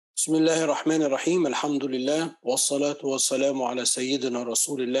بسم الله الرحمن الرحيم الحمد لله والصلاة والسلام على سيدنا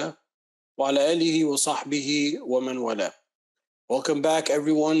رسول الله وعلى آله وصحبه ومن والاه. Welcome back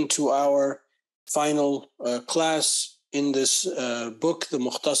everyone to our final class in this book, the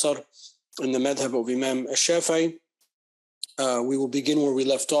Mukhtasar in the Madhab of Imam Shafi. We will begin where we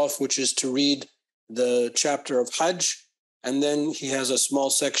left off, which is to read the chapter of Hajj, and then he has a small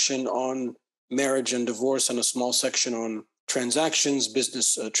section on marriage and divorce and a small section on transactions,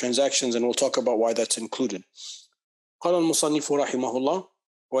 business transactions, and we'll talk about why that's included. قال المصنف رحمه الله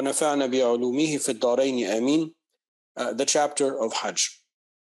ونفعنا بعلومه في الدارين آمين. The chapter of Hajj.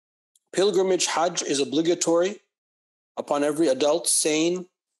 Pilgrimage Hajj is obligatory upon every adult, sane,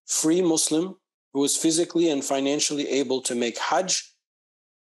 free Muslim who is physically and financially able to make Hajj.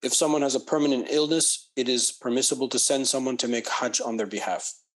 If someone has a permanent illness, it is permissible to send someone to make Hajj on their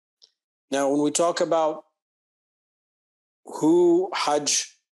behalf. Now, when we talk about who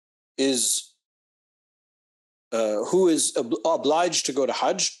is obliged to go to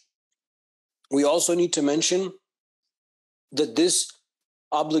Hajj, we also need to mention that this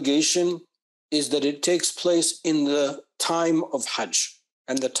obligation is that it takes place in the time of Hajj.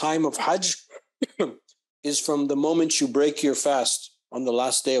 And the time of Hajj is from the moment you break your fast on the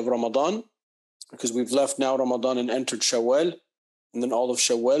last day of Ramadan, because we've left now Ramadan and entered Shawwal, and then all of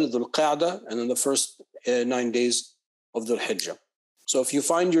Shawwal, Dhul Qa'dah, and then the first 9 days of Dhul Hijjah. So if you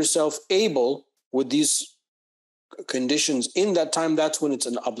find yourself able with these conditions in that time, that's when it's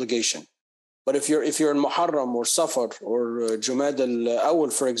an obligation. But if you're in Muharram or Safar or Jumad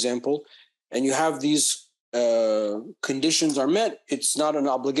al-Awwal, for example, and you have these conditions are met, it's not an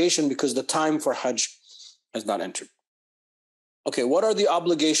obligation because the time for Hajj has not entered. Okay, what are the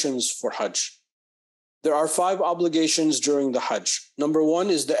obligations for Hajj? There are 5 obligations during the Hajj. Number 1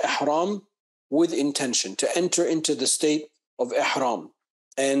 is the ihram with intention, to enter into the state of ihram.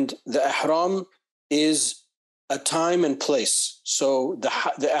 And the ihram is a time and place. So the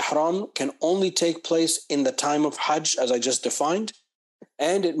ihram can only take place in the time of Hajj, as I just defined,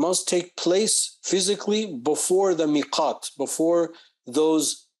 and it must take place physically before the miqat, before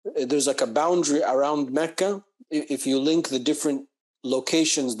those, there's like a boundary around Mecca. If you link the different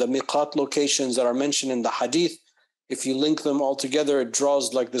locations, the miqat locations that are mentioned in the hadith, if you link them all together, it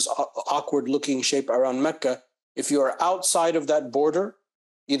draws like this awkward looking shape around Mecca. If you are outside of that border,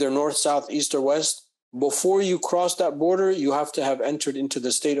 either north, south, east, or west, before you cross that border, you have to have entered into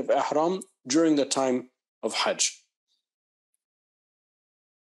the state of ihram during the time of Hajj.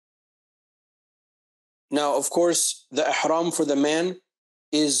 Now, of course, the ihram for the man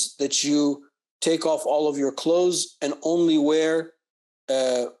is that you take off all of your clothes and only wear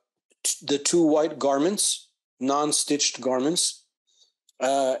the 2 white garments, non-stitched garments.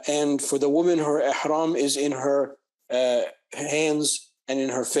 And for the woman, her ihram is in her hands and in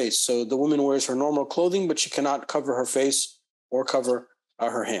her face. So the woman wears her normal clothing, but she cannot cover her face or cover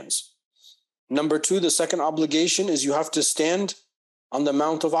her hands. Number 2, the second obligation is you have to stand on the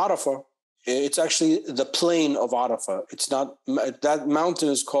Mount of Arafah. It's actually the plain of Arafah. It's not, that mountain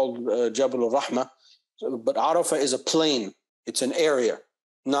is called Jabal al-Rahmah, but Arafah is a plain. It's an area,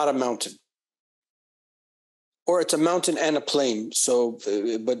 not a mountain. Or it's a mountain and a plain. So,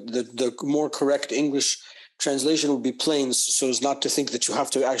 but the more correct English translation would be plains, so as not to think that you have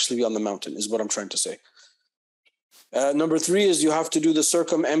to actually be on the mountain, is what I'm trying to say. Number 3 is you have to do the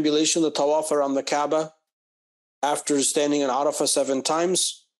circumambulation, the tawaf around the Kaaba after standing in Arafah 7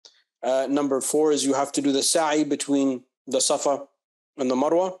 times. Number 4 is you have to do the sa'i between the Safa and the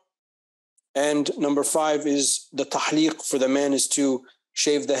Marwa. And number 5 is the tahliq for the man is to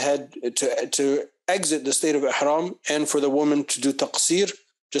shave the head, to exit the state of ihram, and for the woman to do taqsir,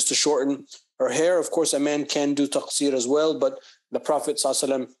 just to shorten her hair. Of course, a man can do taqsir as well, but the Prophet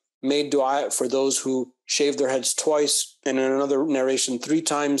ﷺ made dua for those who shave their heads twice, and in another narration 3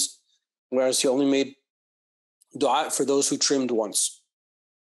 times, whereas he only made dua for those who trimmed once.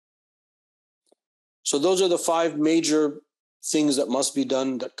 So those are the 5 major things that must be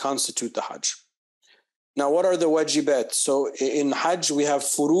done that constitute the Hajj. Now, what are the wajibat? So in Hajj, we have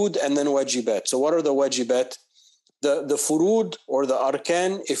furud and then wajibat. So what are the wajibat? The furud or the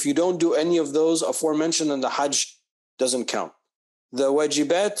arkan, if you don't do any of those aforementioned, then the Hajj doesn't count. The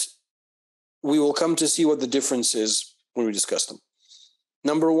wajibat, we will come to see what the difference is when we discuss them.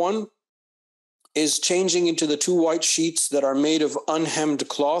 Number 1 is changing into the 2 white sheets that are made of unhemmed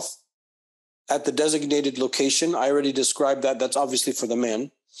cloth at the designated location. I already described that. That's obviously for the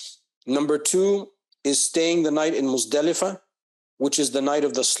man. Number 2 is staying the night in Muzdalifah, which is the night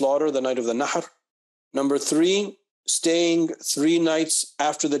of the slaughter, the night of the Nahr. Number 3, staying 3 nights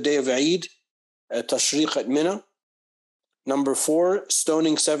after the day of Eid, Tashriq at Mina. Number 4,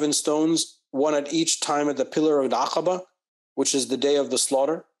 stoning 7 stones, one at each time at the pillar of Al-Aqaba, which is the day of the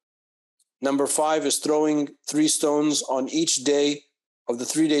slaughter. Number 5 is throwing 3 stones on each day of the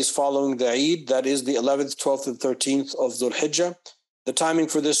 3 days following the Eid, that is the 11th, 12th, and 13th of Dhul Hijjah. The timing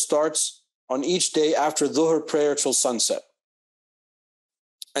for this starts on each day after Dhuhr prayer till sunset.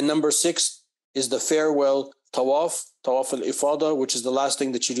 And number 6 is the farewell tawaf, tawaf al-ifada, which is the last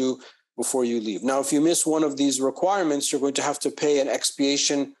thing that you do before you leave. Now, if you miss one of these requirements, you're going to have to pay an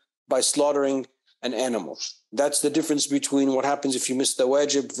expiation by slaughtering an animal. That's the difference between what happens if you miss the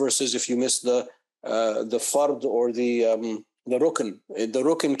wajib versus if you miss the fard or the rukn. The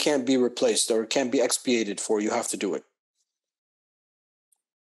rukn can't be replaced or can't be expiated for. You have to do it.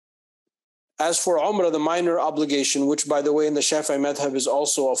 As for Umrah, the minor obligation, which by the way in the Shafi madhab is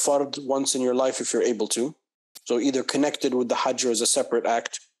also a fard once in your life if you're able to, so either connected with the Hajj or as a separate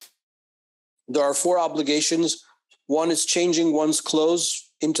act. There are 4 obligations. One is changing one's clothes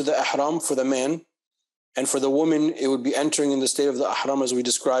into the ihram for the man, and for the woman it would be entering in the state of the ihram as we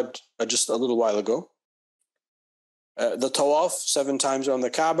described just a little while ago. The tawaf 7 times around the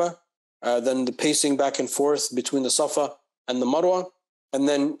Kaaba, then the pacing back and forth between the Safa and the Marwa, and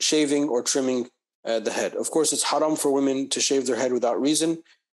then shaving or trimming the head. Of course, it's haram for women to shave their head without reason,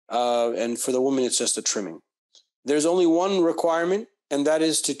 and for the woman, it's just a trimming. There's only one requirement, and that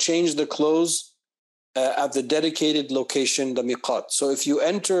is to change the clothes at the dedicated location, the miqat. So if you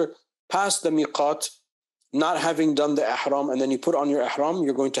enter past the miqat, not having done the ihram, and then you put on your ihram,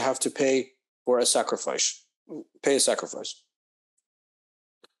 you're going to have to pay for a sacrifice. Pay a sacrifice.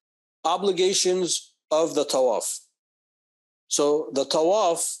 Obligations of the tawaf. So the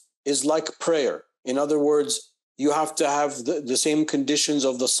tawaf is like prayer. In other words, you have to have the same conditions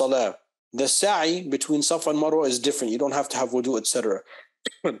of the salah. The sa'i between Safa and Marwa is different. You don't have to have wudu, etc.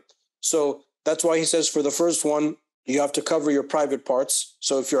 So that's why he says for the first one, you have to cover your private parts.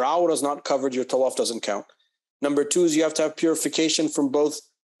 So if your awrah is not covered, your tawaf doesn't count. Number 2 is you have to have purification from both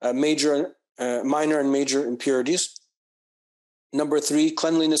minor and major impurities. Number 3,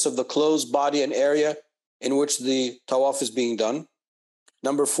 cleanliness of the clothes, body, and area in which the tawaf is being done.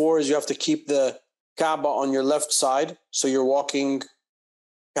 Number 4 is you have to keep the Kaaba on your left side, so you're walking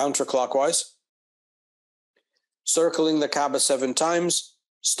counterclockwise. Circling the Kaaba 7 times,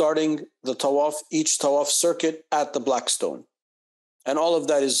 starting the tawaf, each tawaf circuit at the black stone. And all of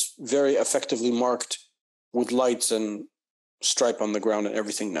that is very effectively marked with lights and stripe on the ground and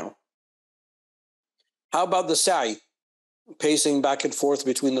everything now. How about the sa'i? Pacing back and forth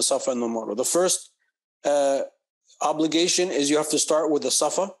between the Safa and the Marwa. The first obligation is you have to start with the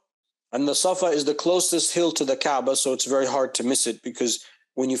Safa, and the Safa is the closest hill to the Kaaba, so it's very hard to miss it, because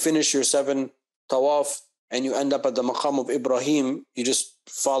when you finish your 7 tawaf and you end up at the maqam of Ibrahim, you just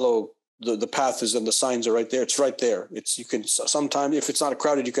follow the path is and the signs are right there. It's right there. You can sometimes, if it's not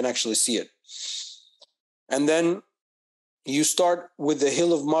crowded, you can actually see it. And then you start with the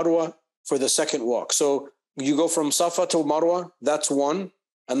hill of Marwa for the second walk. So you go from Safa to Marwa, that's 1,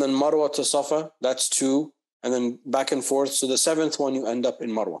 and then Marwa to Safa, that's 2, and then back and forth. So the 7th one, you end up in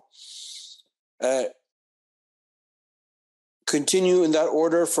Marwa. Continue in that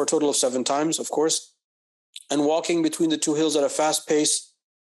order for a total of 7 times, of course. And walking between the 2 hills at a fast pace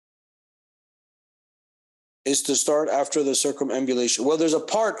is to start after the circumambulation. Well, there's a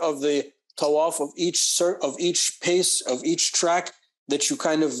part of the tawaf of each pace, of each track that you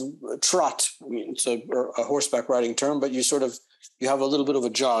kind of trot. I mean, it's a horseback riding term, but you have a little bit of a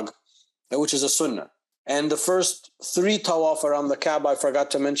jog, which is a sunnah. And the first 3 tawaf around the Kaaba, I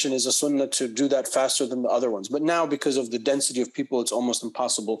forgot to mention, is a sunnah to do that faster than the other ones. But now, because of the density of people, it's almost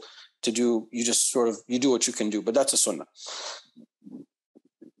impossible to do. You just you do what you can do, but that's a sunnah.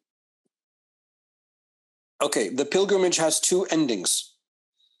 Okay, the pilgrimage has 2 endings.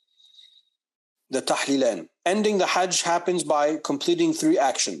 The tahlilan. Ending the Hajj happens by completing 3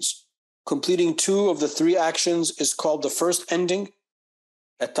 actions. Completing 2 of the 3 actions is called the first ending,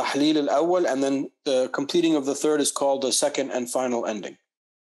 at-tahleel al-awwal, and then the completing of the 3rd is called the second and final ending.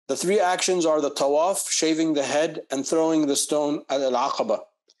 The 3 actions are the tawaf, shaving the head, and throwing the stone at al-Aqaba.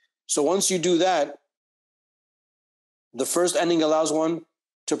 So once you do that, the first ending allows one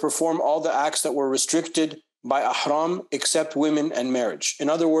to perform all the acts that were restricted by ihram except women and marriage. In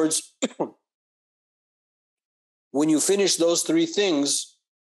other words, when you finish those 3 things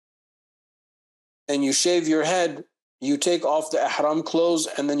and you shave your head, you take off the ihram clothes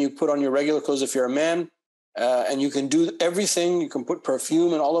and then you put on your regular clothes if you're a man, and you can do everything. You can put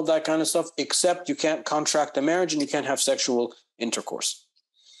perfume and all of that kind of stuff, except you can't contract a marriage and you can't have sexual intercourse.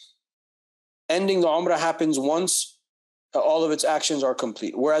 Ending the Umrah happens once all of its actions are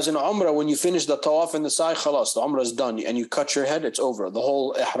complete. Whereas in Umrah, when you finish the tawaf and the sa'i, khalas, the Umrah is done, and you cut your head, it's over. The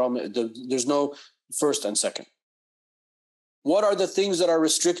whole ihram, there's no first and second. What are the things that are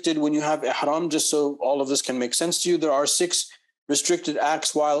restricted when you have ihram? Just so all of this can make sense to you, there are 6 restricted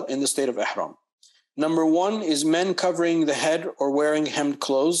acts while in the state of ihram. Number 1 is men covering the head or wearing hemmed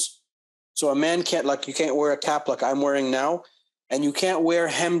clothes. So a man can't, like, you can't wear a cap like I'm wearing now, and you can't wear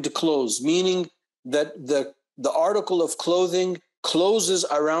hemmed clothes, meaning that the article of clothing closes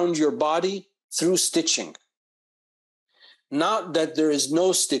around your body through stitching. Not that there is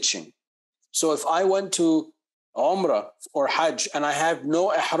no stitching. So if I went to Umrah or Hajj and I have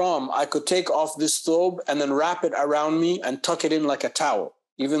no ihram, I could take off this thobe and then wrap it around me and tuck it in like a towel.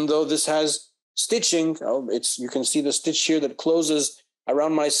 Even though this has stitching, you can see the stitch here that closes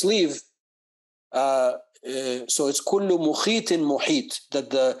around my sleeve. So it's kullu mukhitin muhit, that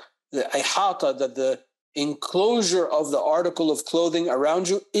the ihata, that the enclosure of the article of clothing around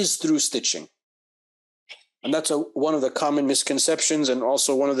you is through stitching. And that's one of the common misconceptions and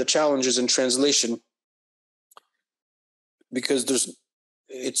also one of the challenges in translation, because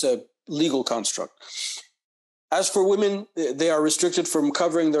it's a legal construct. As for women, they are restricted from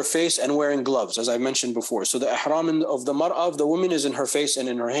covering their face and wearing gloves, as I mentioned before. So the ihram of the mar'ah, of the woman, is in her face and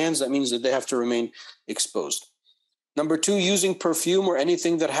in her hands. That means that they have to remain exposed. Number 2, using perfume or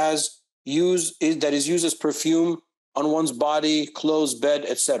anything that is used as perfume on one's body, clothes, bed,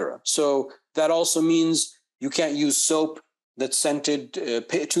 etc. So that also means you can't use soap that's scented,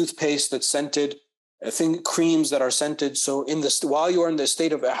 toothpaste that's scented, creams that are scented. So while you are in the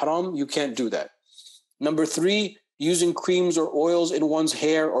state of ihram, you can't do that. Number 3, using creams or oils in one's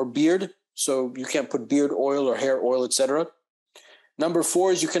hair or beard. So you can't put beard oil or hair oil, etc. Number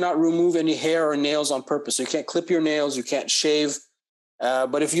 4 is you cannot remove any hair or nails on purpose. So you can't clip your nails, you can't shave.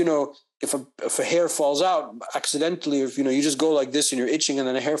 But if a hair falls out accidentally, if you just go like this and you're itching and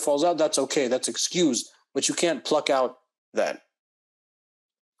then a hair falls out, that's okay, that's excused. But you can't pluck out that.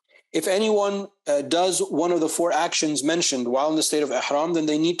 If anyone does one of the 4 actions mentioned while in the state of ihram, then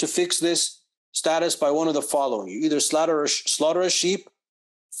they need to fix this status by one of the following. You either slaughter a sheep,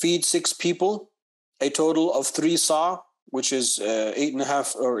 feed 6 people, a total of 3 sa', which is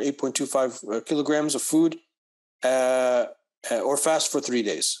 8.5 or 8.25 kilograms of food, or fast for 3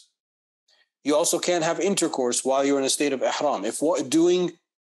 days. You also can't have intercourse while you're in a state of ihram. If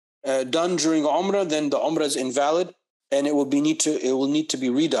done during Umrah, then the Umrah is invalid and it will need to be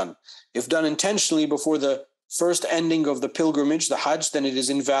redone. If done intentionally before the first ending of the pilgrimage, the Hajj, then it is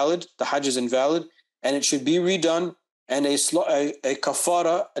invalid. The Hajj is invalid and it should be redone, and a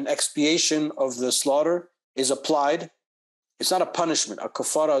kafara, an expiation of the slaughter, is applied. It's not a punishment. A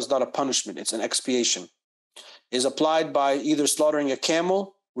kafara is not a punishment. It's an expiation. Is applied by either slaughtering a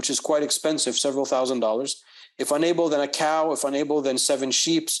camel, which is quite expensive, several $1,000s. If unable, then a cow. If unable, then 7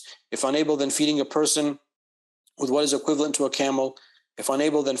 sheep. If unable, then feeding a person with what is equivalent to a camel. If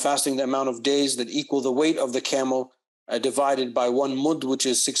unable, then fasting the amount of days that equal the weight of the camel divided by 1 mud, which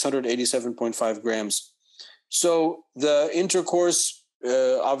is 687.5 grams. So the intercourse,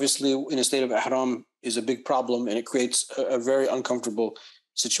 obviously in a state of ihram, is a big problem, and it creates a very uncomfortable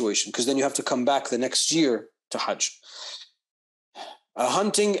situation, because then you have to come back the next year to Hajj.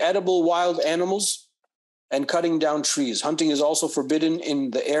 Hunting edible wild animals and cutting down trees. Hunting is also forbidden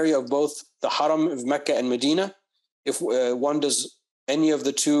in the area of both the Haram of Mecca and Medina. If one does any of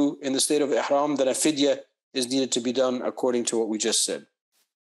the 2 in the state of ihram, then a fidya is needed to be done according to what we just said.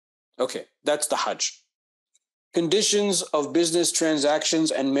 Okay, that's the Hajj. Conditions of business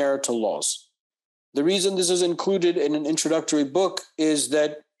transactions and marital laws. The reason this is included in an introductory book is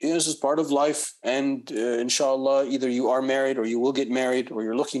that this is part of life, and inshallah, either you are married or you will get married or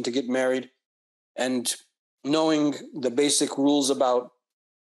you're looking to get married, and knowing the basic rules about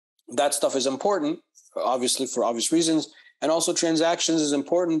that stuff is important, obviously for obvious reasons. And also transactions is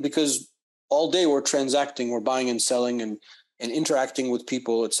important because all day we're transacting, we're buying and selling and interacting with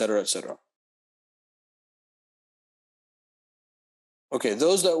people, etc., etc. Okay,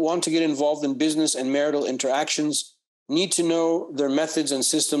 those that want to get involved in business and marital interactions need to know their methods and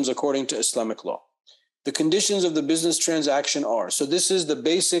systems according to Islamic law. The conditions of the business transaction are, so this is the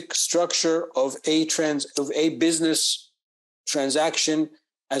basic structure of a business transaction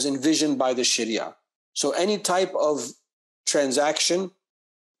as envisioned by the Sharia. So any type of transaction,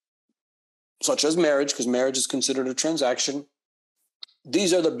 such as marriage, because marriage is considered a transaction,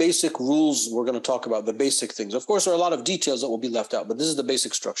 these are the basic rules we're going to talk about, the basic things. Of course, there are a lot of details that will be left out, but this is the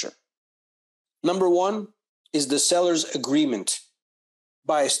basic structure. Number 1 is the seller's agreement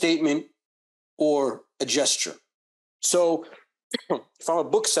by a statement or a gesture. So if I'm a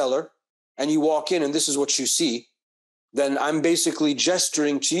bookseller and you walk in and this is what you see, then I'm basically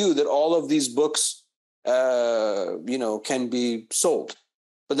gesturing to you that all of these books, can be sold.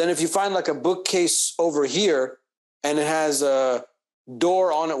 But then if you find like a bookcase over here and it has a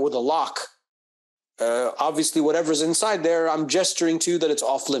door on it with a lock, obviously whatever's inside there, I'm gesturing to you that it's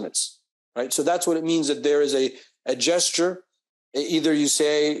off limits, right? So that's what it means, that there is a gesture. Either you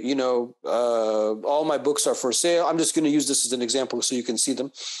say, all my books are for sale. I'm just going to use this as an example so you can see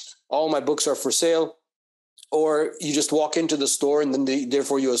them. All my books are for sale. Or you just walk into the store and then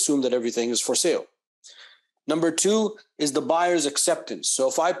therefore you assume that everything is for sale. Number two is the buyer's acceptance. So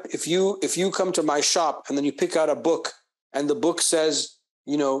if you come to my shop and then you pick out a book and the book says,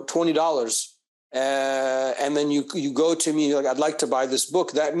 $20, and then you go to me like, I'd like to buy this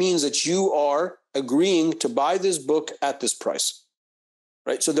book, that means that you are agreeing to buy this book at this price,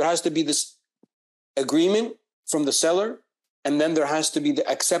 right? So there has to be this agreement from the seller, and then there has to be the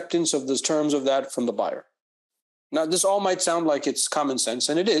acceptance of the terms of that from the buyer. Now, this all might sound like it's common sense,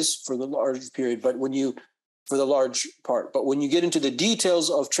 and it is for the large period, but when you get into the details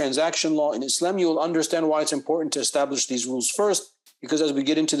of transaction law in Islam, you will understand why it's important to establish these rules first, because as we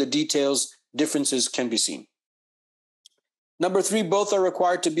get into the details, differences can be seen. Number three, both are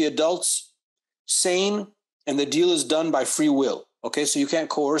required to be adults, sane, and the deal is done by free will. Okay, so you can't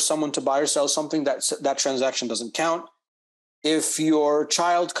coerce someone to buy or sell something. That transaction doesn't count. If your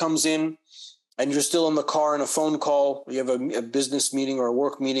child comes in and you're still in the car on a phone call, you have a business meeting or a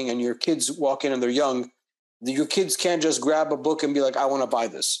work meeting, and your kids walk in and they're young, your kids can't just grab a book and be like, I want to buy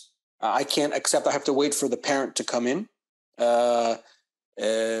this. I can't accept, I have to wait for the parent to come in.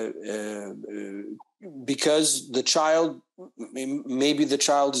 Because the child, maybe the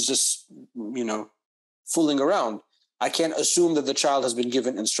child is just, fooling around. I can't assume that the child has been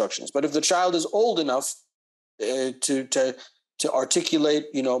given instructions. But if the child is old enough to articulate,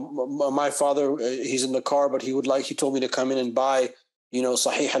 my father, he's in the car, but he told me to come in and buy,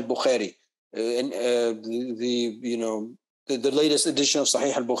 Sahih al-Bukhari, and the latest edition of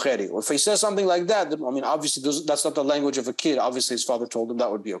Sahih al-Bukhari. Or if he says something like that, then, obviously that's not the language of a kid. Obviously his father told him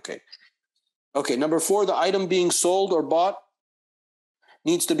that would be okay. Okay, number four, the item being sold or bought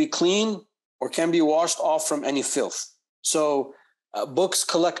needs to be clean or can be washed off from any filth. So books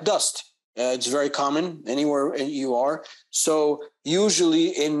collect dust. It's very common anywhere you are. So usually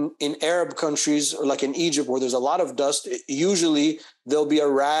in Arab countries, or like in Egypt where there's a lot of dust, usually there'll be a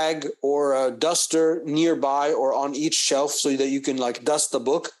rag or a duster nearby or on each shelf so that you can dust the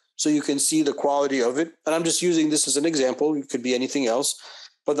book so you can see the quality of it. And I'm just using this as an example. It could be anything else.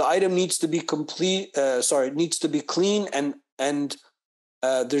 But the item needs to be it needs to be clean and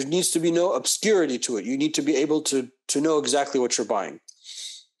there needs to be no obscurity to it. You need to be able to know exactly what you're buying.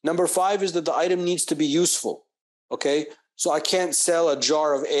 Number five is that the item needs to be useful. Okay, so I can't sell a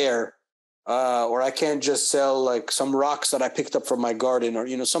jar of air, or I can't just sell some rocks that I picked up from my garden,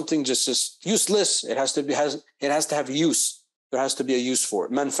 or something just useless. It has to have use. There has to be a use for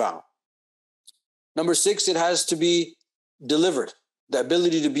it. Manfa'. Number six, it has to be delivered. The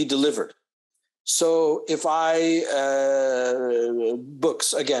ability to be delivered. So if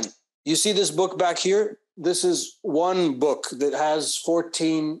books again, you see this book back here. This is one book that has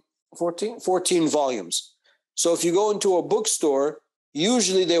 14 volumes. So if you go into a bookstore,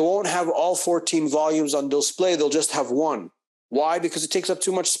 usually they won't have all 14 volumes on display. They'll just have one. Why? Because it takes up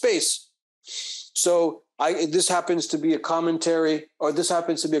too much space. So this happens to be a commentary, or this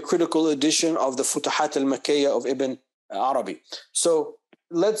happens to be a critical edition of the Futuhat al-Makkiyah of Ibn Arabi. So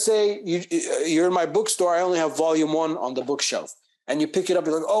let's say you're in my bookstore. I only have volume 1 on the bookshelf. And you pick it up,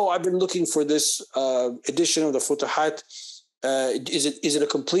 you're like, oh, I've been looking for this edition of the Futuhat. Is it a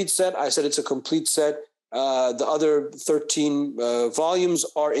complete set? I said it's a complete set. The other 13 volumes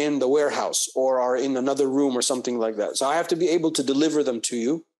are in the warehouse or are in another room or something like that. So I have to be able to deliver them to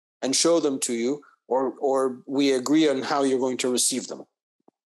you and show them to you, or we agree on how you're going to receive them.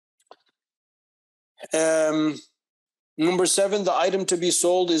 Number 7, the item to be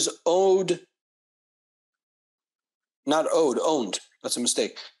sold is owned. That's a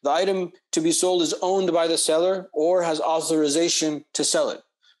mistake. The item to be sold is owned by the seller or has authorization to sell it.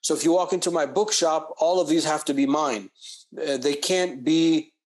 So if you walk into my bookshop, all of these have to be mine. They can't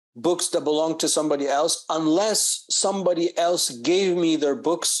be books that belong to somebody else unless somebody else gave me their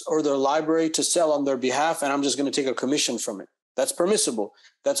books or their library to sell on their behalf, and I'm just going to take a commission from it. That's permissible.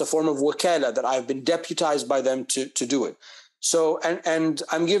 That's a form of wakala that I've been deputized by them to do it. So, and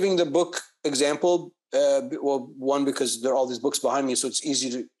I'm giving the book example. One, because there are all these books behind me, so it's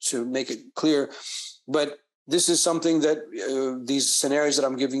easy to make it clear. But this is something that these scenarios that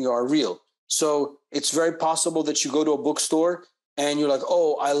I'm giving you are real. So it's very possible that you go to a bookstore and you're like,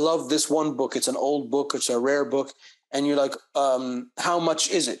 oh, I love this one book. It's an old book. It's a rare book. and you're like, how much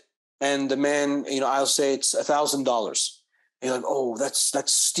is it? And the man, I'll say it's $1,000. You're like, oh,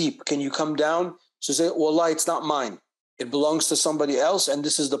 that's steep. Can you come down? So say, Wallah, it's not mine. It belongs to somebody else, and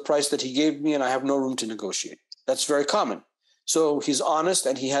this is the price that he gave me, and I have no room to negotiate. That's very common. So he's honest,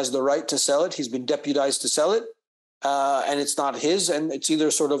 and he has the right to sell it. He's been deputized to sell it, and it's not his, and it's either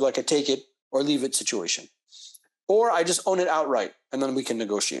sort of like a take it or leave it situation. Or I just own it outright, and then we can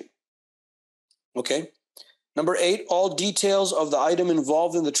negotiate. Okay. Number 8, all details of the item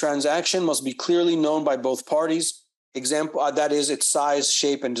involved in the transaction must be clearly known by both parties. Example, that is its size,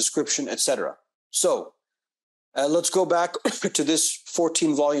 shape, and description, etc. So let's go back to this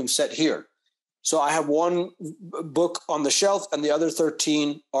 14-volume set here. So I have one book on the shelf and the other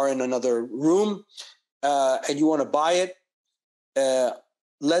 13 are in another room, and you want to buy it.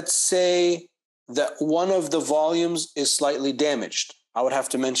 Let's say that one of the volumes is slightly damaged. I would have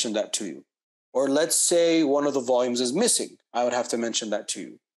to mention that to you. Or let's say one of the volumes is missing. I would have to mention that to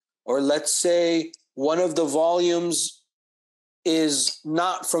you. Or let's say one of the volumes is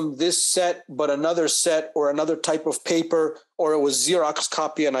not from this set, but another set or another type of paper, or it was Xerox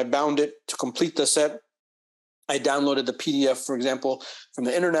copy and I bound it to complete the set. I downloaded the PDF, for example, from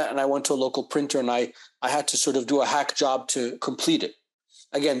the internet, and I went to a local printer and I had to sort of do a hack job to complete it.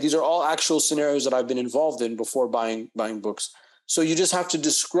 Again, these are all actual scenarios that I've been involved in before buying books. So you just have to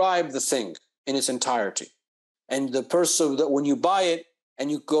describe the thing in its entirety. And the person that when you buy it and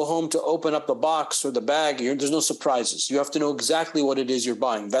you go home to open up the box or the bag, there's no surprises. You have to know exactly what it is you're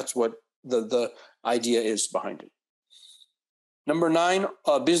buying. That's what the idea is behind it. Number 9,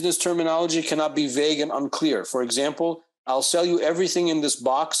 business terminology cannot be vague and unclear. For example, I'll sell you everything in this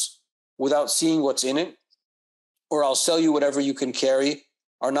box without seeing what's in it, or I'll sell you whatever you can carry,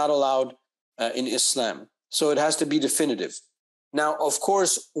 are not allowed in Islam. So it has to be definitive. Now, of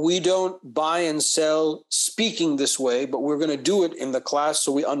course, we don't buy and sell speaking this way, but we're going to do it in the class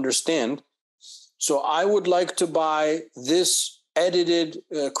so we understand. So I would like to buy this edited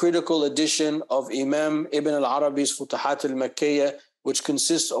critical edition of Imam Ibn al-Arabi's Futuhat al-Makkiyah, which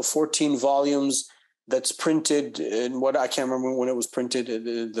consists of 14 volumes that's printed in I can't remember when it was printed,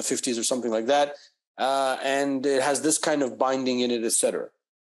 in the 50s or something like that. And it has this kind of binding in it, etc.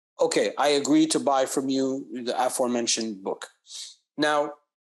 Okay, I agree to buy from you the aforementioned book. Now,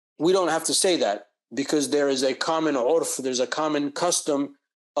 we don't have to say that because there is a common urf, there's a common custom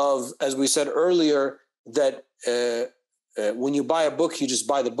of, as we said earlier, that when you buy a book, you just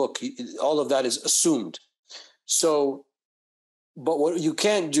buy the book. All of that is assumed. So, but what you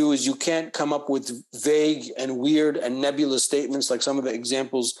can't do is you can't come up with vague and weird and nebulous statements like some of the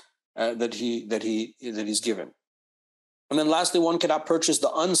examples that he's given. And then lastly, one cannot purchase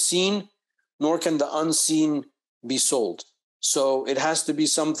the unseen, nor can the unseen be sold. So it has to be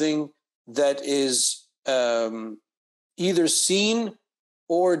something that is either seen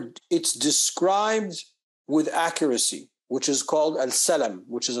or it's described with accuracy, which is called al-salam,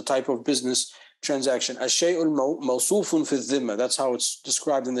 which is a type of business transaction. Ash-shay'ul mawsufun fi dhimma. That's how it's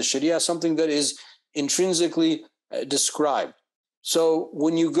described in the Sharia, something that is intrinsically described. So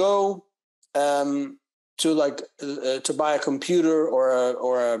when you go to buy a computer or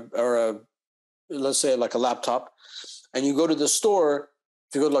a let's say like a laptop, and you go to the store,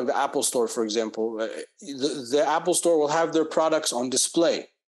 if you go to like the Apple store, for example, the Apple store will have their products on display.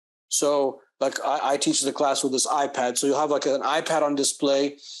 So like I teach the class with this iPad. So you'll have like an iPad on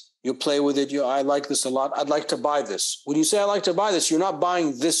display. You play with it. I like this a lot. I'd like to buy this. When you say I like to buy this, you're not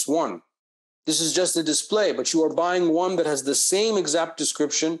buying this one. This is just a display, but you are buying one that has the same exact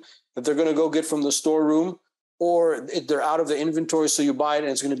description that they're going to go get from the storeroom, or they're out of the inventory, so you buy it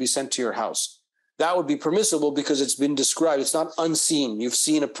and it's going to be sent to your house. That would be permissible because it's been described. It's not unseen. You've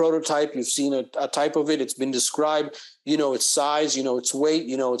seen a prototype. You've seen a type of it. It's been described. You know its size. You know its weight.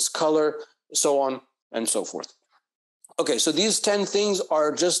 You know its color, so on and so forth. Okay, so these 10 things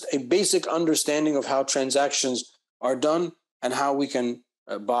are just a basic understanding of how transactions are done and how we can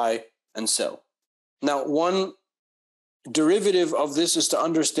buy and sell. Now, one derivative of this is to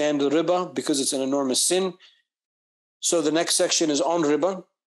understand riba because it's an enormous sin. So the next section is on riba,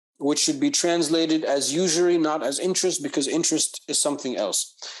 which should be translated as usury, not as interest, because interest is something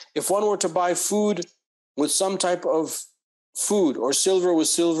else. If one were to buy food with some type of food, or silver with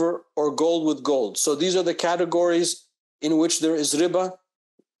silver, or gold with gold. So these are the categories in which there is riba: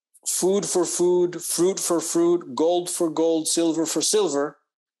 food for food, fruit for fruit, gold for gold, silver for silver.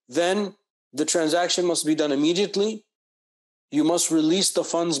 Then the transaction must be done immediately. You must release the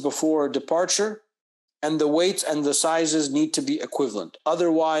funds before departure, and the weights and the sizes need to be equivalent.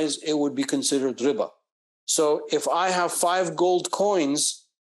 Otherwise, it would be considered riba. So if I have 5 gold coins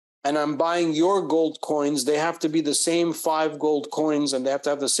and I'm buying your gold coins, they have to be the same 5 gold coins, and they have to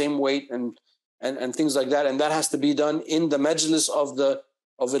have the same weight and things like that. And that has to be done in the majlis of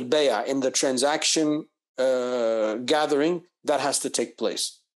al-bay'a, in the transaction gathering that has to take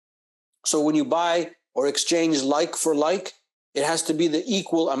place. So when you buy or exchange like for like, it has to be the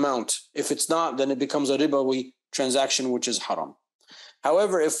equal amount. If it's not, then it becomes a ribawi transaction, which is haram.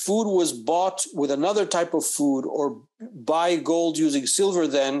 However, if food was bought with another type of food, or buy gold using silver,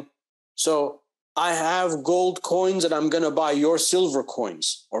 then, so I have gold coins and I'm going to buy your silver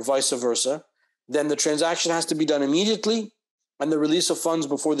coins, or vice versa, then the transaction has to be done immediately, and the release of funds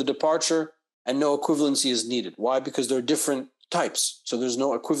before the departure, and no equivalency is needed. Why? Because they're different types. So there's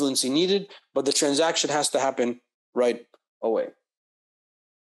no equivalency needed, but the transaction has to happen right away.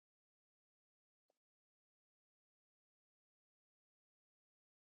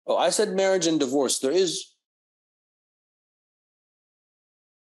 Oh, I said marriage and divorce. There is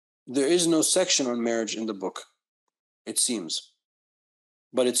no section on marriage in the book, it seems.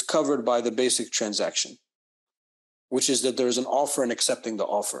 But it's covered by the basic transaction, which is that there is an offer and accepting the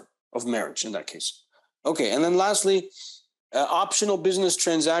offer of marriage in that case. Okay, and then lastly, optional business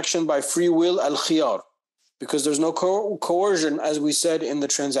transaction by free will, al-khiyar, because there's no coercion, as we said, in the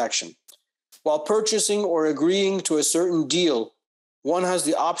transaction. While purchasing or agreeing to a certain deal, one has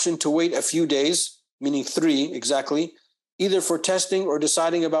the option to wait a few days, meaning 3 exactly, either for testing or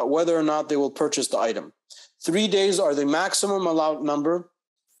deciding about whether or not they will purchase the item. 3 days are the maximum allowed number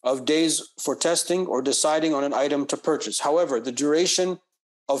of days for testing or deciding on an item to purchase. However, the duration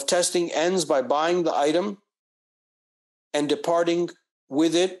of testing ends by buying the item and departing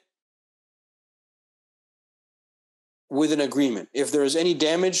with it with an agreement. If there is any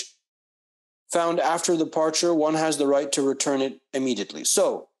damage found after departure, one has the right to return it immediately.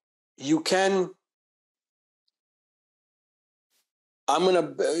 So you can, I'm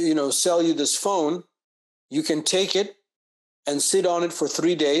going to, sell you this phone. You can take it and sit on it for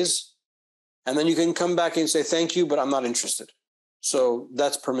 3 days, and then you can come back and say, thank you, but I'm not interested. So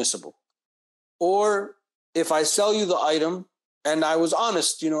that's permissible. Or if I sell you the item and I was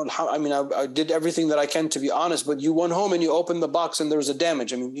honest, I did everything that I can to be honest, but you went home and you opened the box and there was a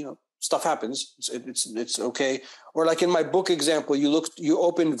damage. Stuff happens. It's okay. Or like in my book example, you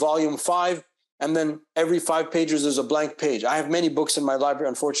opened volume 5, and then every 5 pages there's a blank page. I have many books in my library,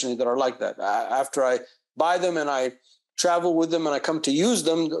 unfortunately, that are like that. After I buy them and I travel with them and I come to use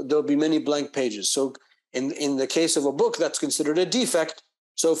them, there'll be many blank pages. So in the case of a book, that's considered a defect.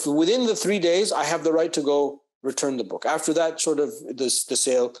 So if within the 3 days, I have the right to go return the book. After that, sort of the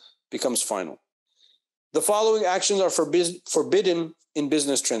sale becomes final. The following actions are forbidden in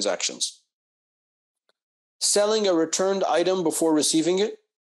business transactions: selling a returned item before receiving it.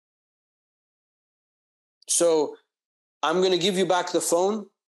 So I'm going to give you back the phone.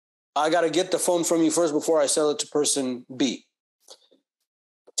 I got to get the phone from you first before I sell it to person B.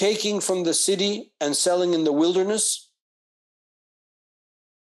 Taking from the city and selling in the wilderness.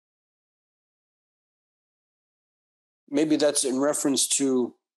 Maybe that's in reference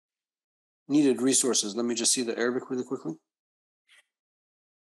to needed resources. Let me just see the Arabic really quickly.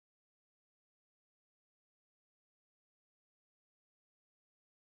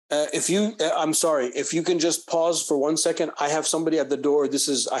 If you can just pause for 1 second. I have somebody at the door.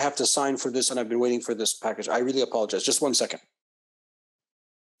 I have to sign for this, and I've been waiting for this package. I really apologize. Just 1 second.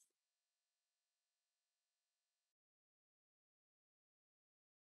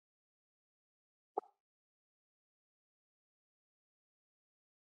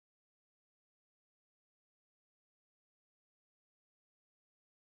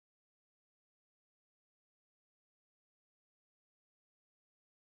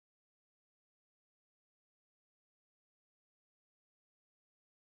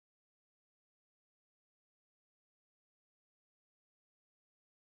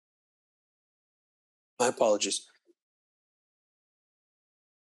 My apologies.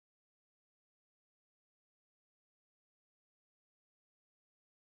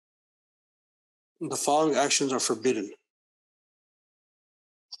 The following actions are forbidden.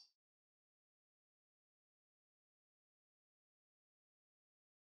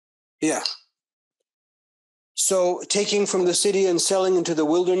 Yeah. So taking from the city and selling into the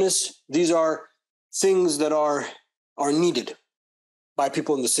wilderness, these are things that are needed by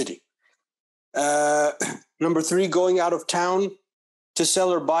people in the city. Number 3, going out of town to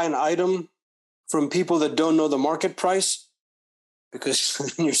sell or buy an item from people that don't know the market price, because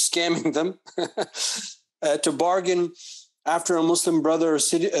you're scamming them. To bargain after a Muslim brother or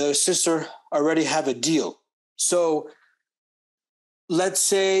sister already have a deal. So let's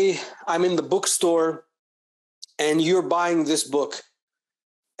say I'm in the bookstore and you're buying this book,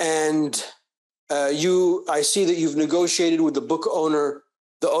 and I see that you've negotiated with the book owner,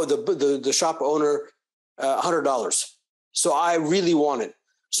 the shop owner, $100. So I really want it.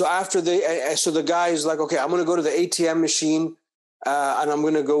 So so the guy is like, okay, I'm going to go to the ATM machine and I'm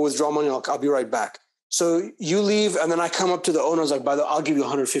going to go withdraw money. I'll be right back. So you leave, and then I come up to the owner. I was like, I'll give you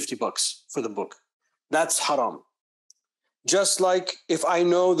 $150 for the book. That's haram. Just like if I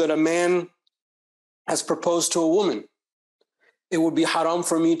know that a man has proposed to a woman, it would be haram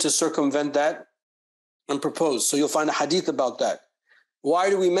for me to circumvent that and propose. So you'll find a hadith about that. Why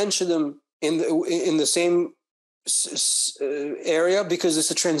do we mention them in the same area? Because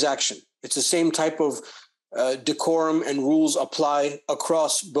it's a transaction. It's the same type of decorum and rules apply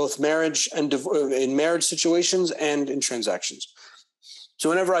across both marriage and in marriage situations and in transactions. So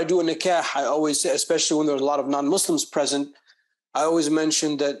whenever I do a nikah, I always say, especially when there's a lot of non-Muslims present, I always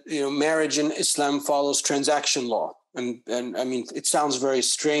mention that marriage in Islam follows transaction law. And I mean, it sounds very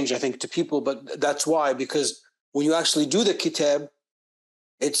strange, I think, to people, but that's why, because when you actually do the kitab,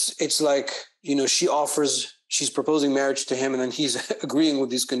 it's like, she's proposing marriage to him and then he's agreeing with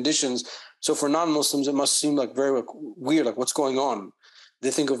these conditions. So for non-Muslims, it must seem like very weird, like what's going on?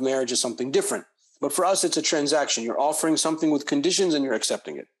 They think of marriage as something different. But for us, it's a transaction. You're offering something with conditions and you're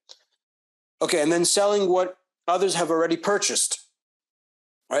accepting it. Okay, and then selling what others have already purchased.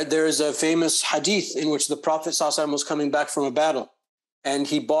 Right? There is a famous hadith in which the Prophet ﷺ was coming back from a battle and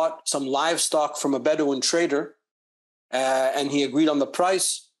he bought some livestock from a Bedouin trader and he agreed on the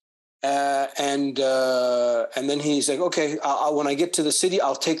price. And then he's like, okay, when I get to the city,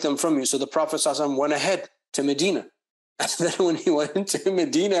 I'll take them from you. So the Prophet ﷺ went ahead to Medina. And then when he went into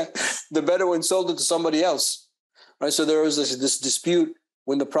Medina, the Bedouin sold it to somebody else. Right? So there was this dispute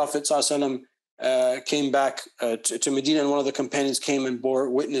when the Prophet ﷺ came back to Medina, and one of the companions came and bore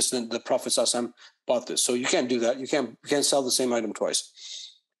witness that the Prophet ﷺ bought this. So you can't do that. You can't sell the same item twice.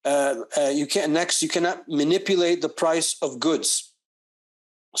 You cannot manipulate the price of goods.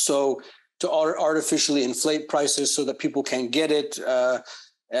 So to artificially inflate prices so that people can't get it,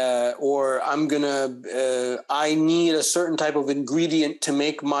 or I need a certain type of ingredient to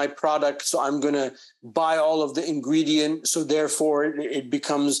make my product, so I'm going to buy all of the ingredient, so therefore it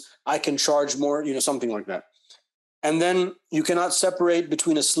becomes, I can charge more, something like that. And then you cannot separate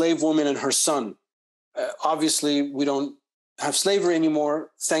between a slave woman and her son. Obviously, we don't have slavery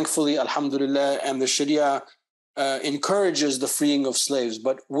anymore, thankfully, alhamdulillah, and the Sharia encourages the freeing of slaves.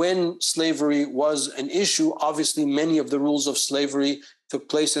 But when slavery was an issue, obviously many of the rules of slavery took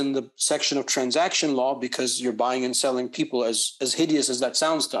place in the section of transaction law, because you're buying and selling people, as hideous as that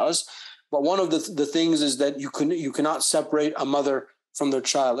sounds to us. But one of the things is that you cannot separate a mother from their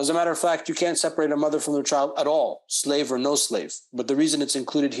child. As a matter of fact, you can't separate a mother from their child at all, slave or no slave. But the reason it's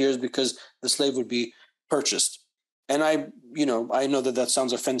included here is because the slave would be purchased. And I know that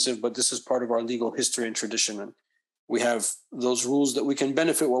sounds offensive, but this is part of our legal history and tradition. And we have those rules that we can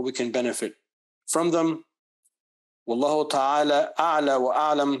benefit what we can benefit from them. Wallahu ta'ala a'la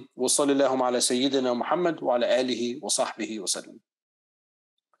wa a'lam wa sallallahu ala sayyidina Muhammad wa ala alihi wa sahbihi wa sallam.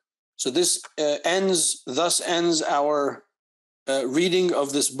 So this thus ends our reading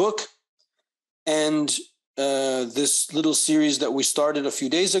of this book and this little series that we started a few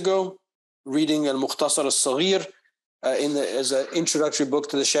days ago, reading al-Mukhtasar al-Saghir as an introductory book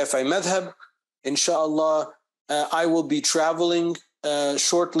to the Shafi madhab. Inshallah, I will be traveling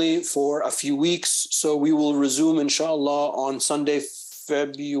shortly for a few weeks, so we will resume inshallah on Sunday,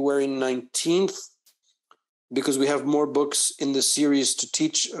 February 19th, because we have more books in the series to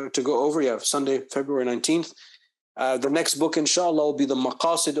teach, to go over. Yeah, Sunday, February 19th. The next book inshallah will be the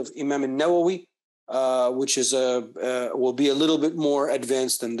Maqasid of Imam al-Nawawi, which is will be a little bit more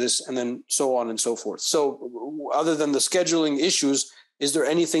advanced than this, and then so on and so forth. So other than the scheduling issues, is there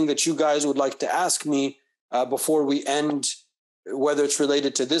anything that you guys would like to ask me before we end, whether it's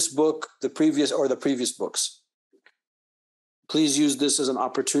related to this book, the previous books? Please use this as an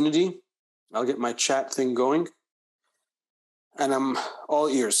opportunity. I'll get my chat thing going, and I'm all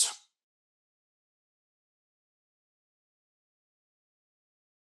ears.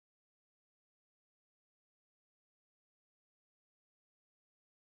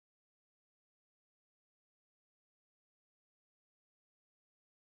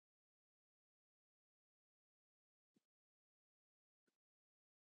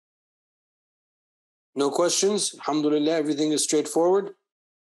 No questions? Alhamdulillah, everything is straightforward.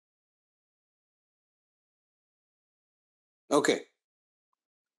 Okay.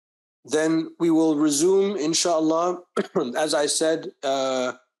 Then we will resume, inshallah, as I said,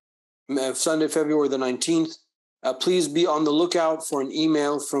 Sunday, February the 19th. Please be on the lookout for an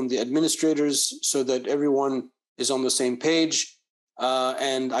email from the administrators so that everyone is on the same page.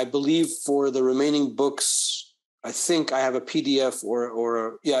 And I believe for the remaining books, I think I have a PDF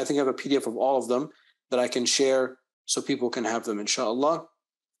I think I have a PDF of all of them that I can share so people can have them, inshallah.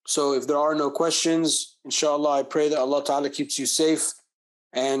 So if there are no questions, inshallah, I pray that Allah Ta'ala keeps you safe.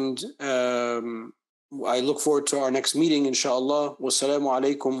 And I look forward to our next meeting, inshallah. Wassalamu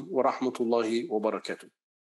alaikum wa rahmatullahi wa barakatuh.